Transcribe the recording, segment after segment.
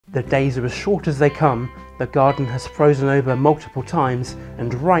The days are as short as they come, the garden has frozen over multiple times,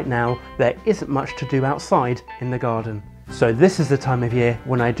 and right now there isn't much to do outside in the garden. So this is the time of year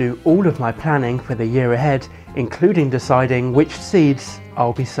when I do all of my planning for the year ahead, including deciding which seeds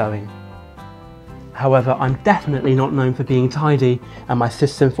I'll be sowing. However, I'm definitely not known for being tidy, and my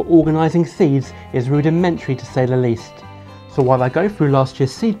system for organising seeds is rudimentary to say the least. So while I go through last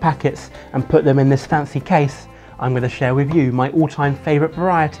year's seed packets and put them in this fancy case, I'm going to share with you my all-time favourite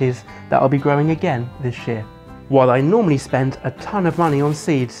varieties that I'll be growing again this year. While I normally spend a ton of money on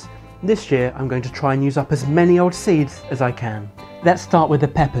seeds, this year I'm going to try and use up as many old seeds as I can. Let's start with the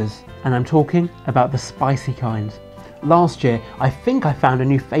peppers, and I'm talking about the spicy kind. Last year I think I found a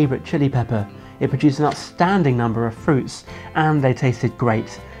new favourite chili pepper. It produced an outstanding number of fruits, and they tasted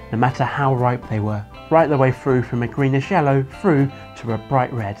great, no matter how ripe they were, right the way through from a greenish yellow through to a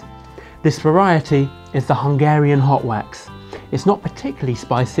bright red. This variety is the Hungarian hot wax. It's not particularly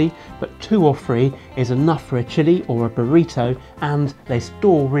spicy, but 2 or 3 is enough for a chili or a burrito, and they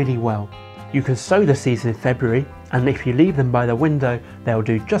store really well. You can sow the seeds in February, and if you leave them by the window, they'll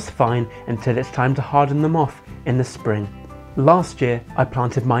do just fine until it's time to harden them off in the spring. Last year I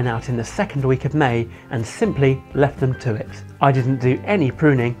planted mine out in the second week of May and simply left them to it. I didn't do any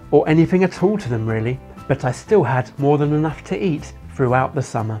pruning or anything at all to them really, but I still had more than enough to eat throughout the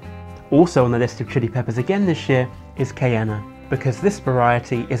summer. Also on the list of chili peppers again this year is Cayenne, because this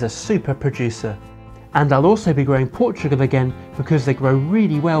variety is a super producer. And I'll also be growing Portugal again because they grow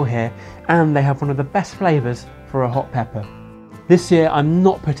really well here and they have one of the best flavours for a hot pepper. This year I'm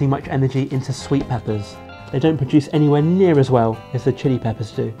not putting much energy into sweet peppers. They don't produce anywhere near as well as the chili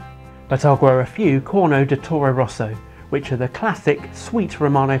peppers do. But I'll grow a few Corno de Toro Rosso, which are the classic sweet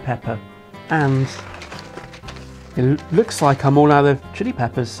Romano pepper. And it looks like I'm all out of chili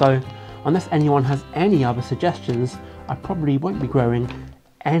peppers, so unless anyone has any other suggestions, I probably won't be growing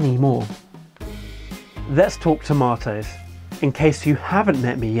any more. Let's talk tomatoes. In case you haven't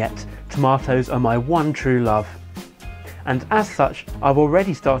met me yet, tomatoes are my one true love. And as such, I've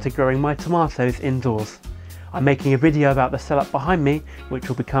already started growing my tomatoes indoors. I'm making a video about the setup behind me, which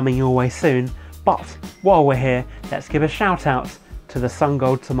will be coming your way soon, but while we're here, let's give a shout out to the Sun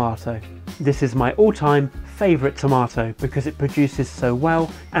Gold tomato. This is my all-time favourite tomato because it produces so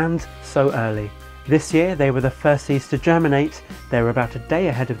well and so early. This year they were the first seeds to germinate, they were about a day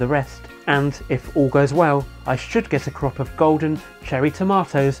ahead of the rest, and if all goes well, I should get a crop of golden cherry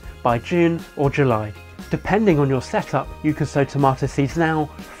tomatoes by June or July. Depending on your setup, you can sow tomato seeds now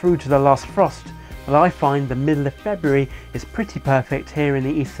through to the last frost, but I find the middle of February is pretty perfect here in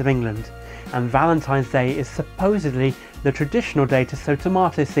the east of England, and Valentine's Day is supposedly the traditional day to sow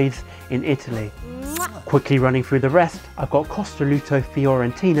tomato seeds in Italy. Quickly running through the rest, I've got Costoluto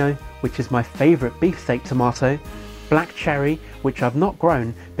Fiorentino, which is my favourite beefsteak tomato, Black Cherry, which I've not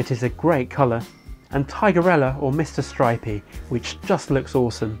grown but is a great colour, and Tigerella or Mr. Stripey, which just looks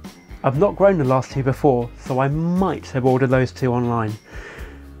awesome. I've not grown the last 2 before, so I might have ordered those 2 online.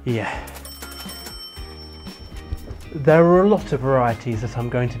 Yeah. There are a lot of varieties that I'm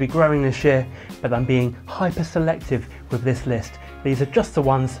going to be growing this year, but I'm being hyper selective with this list. These are just the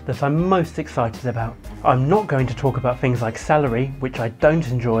ones that I'm most excited about. I'm not going to talk about things like celery, which I don't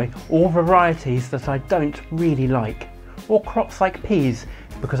enjoy, or varieties that I don't really like, or crops like peas,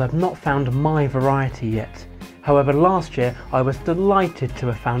 because I've not found my variety yet. However, last year I was delighted to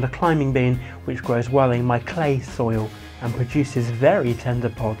have found a climbing bean which grows well in my clay soil and produces very tender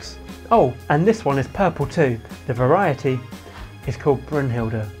pods. Oh, and this one is purple too. The variety is called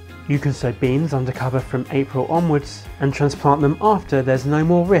Brunhilde. You can sow beans under cover from April onwards and transplant them after there's no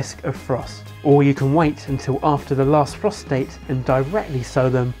more risk of frost. Or you can wait until after the last frost date and directly sow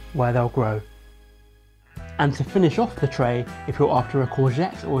them where they'll grow. And to finish off the tray, if you're after a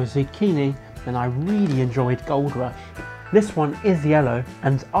courgette or a zucchini, then I really enjoyed Gold Rush. This one is yellow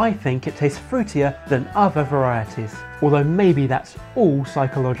and I think it tastes fruitier than other varieties, although maybe that's all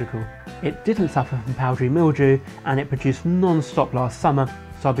psychological. It didn't suffer from powdery mildew and it produced non-stop last summer,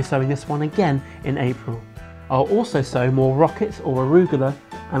 so I'll be sowing this one again in April. I'll also sow more rockets or arugula,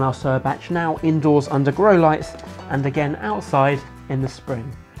 and I'll sow a batch now indoors under grow lights and again outside in the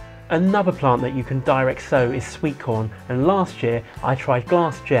spring. Another plant that you can direct sow is sweet corn, and last year I tried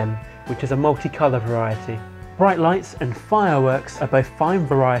Glass Gem, which is a multicolour variety. Bright Lights and Fireworks are both fine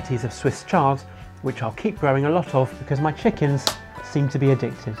varieties of Swiss chard, which I'll keep growing a lot of because my chickens seem to be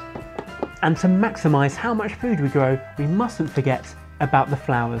addicted. And to maximise how much food we grow, we mustn't forget about the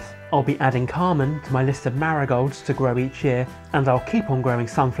flowers. I'll be adding Carmen to my list of marigolds to grow each year, and I'll keep on growing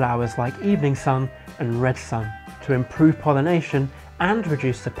sunflowers like Evening Sun and Red Sun to improve pollination and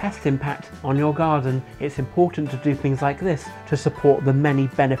reduce the pest impact on your garden, it's important to do things like this to support the many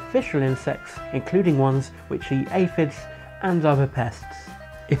beneficial insects, including ones which eat aphids and other pests.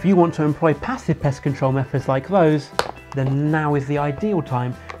 If you want to employ passive pest control methods like those, then now is the ideal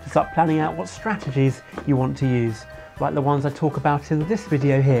time to start planning out what strategies you want to use, like the ones I talk about in this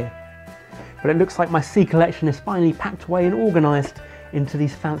video here. But it looks like my seed collection is finally packed away and organised into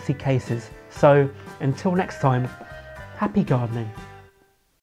these fancy cases. So until next time, happy gardening.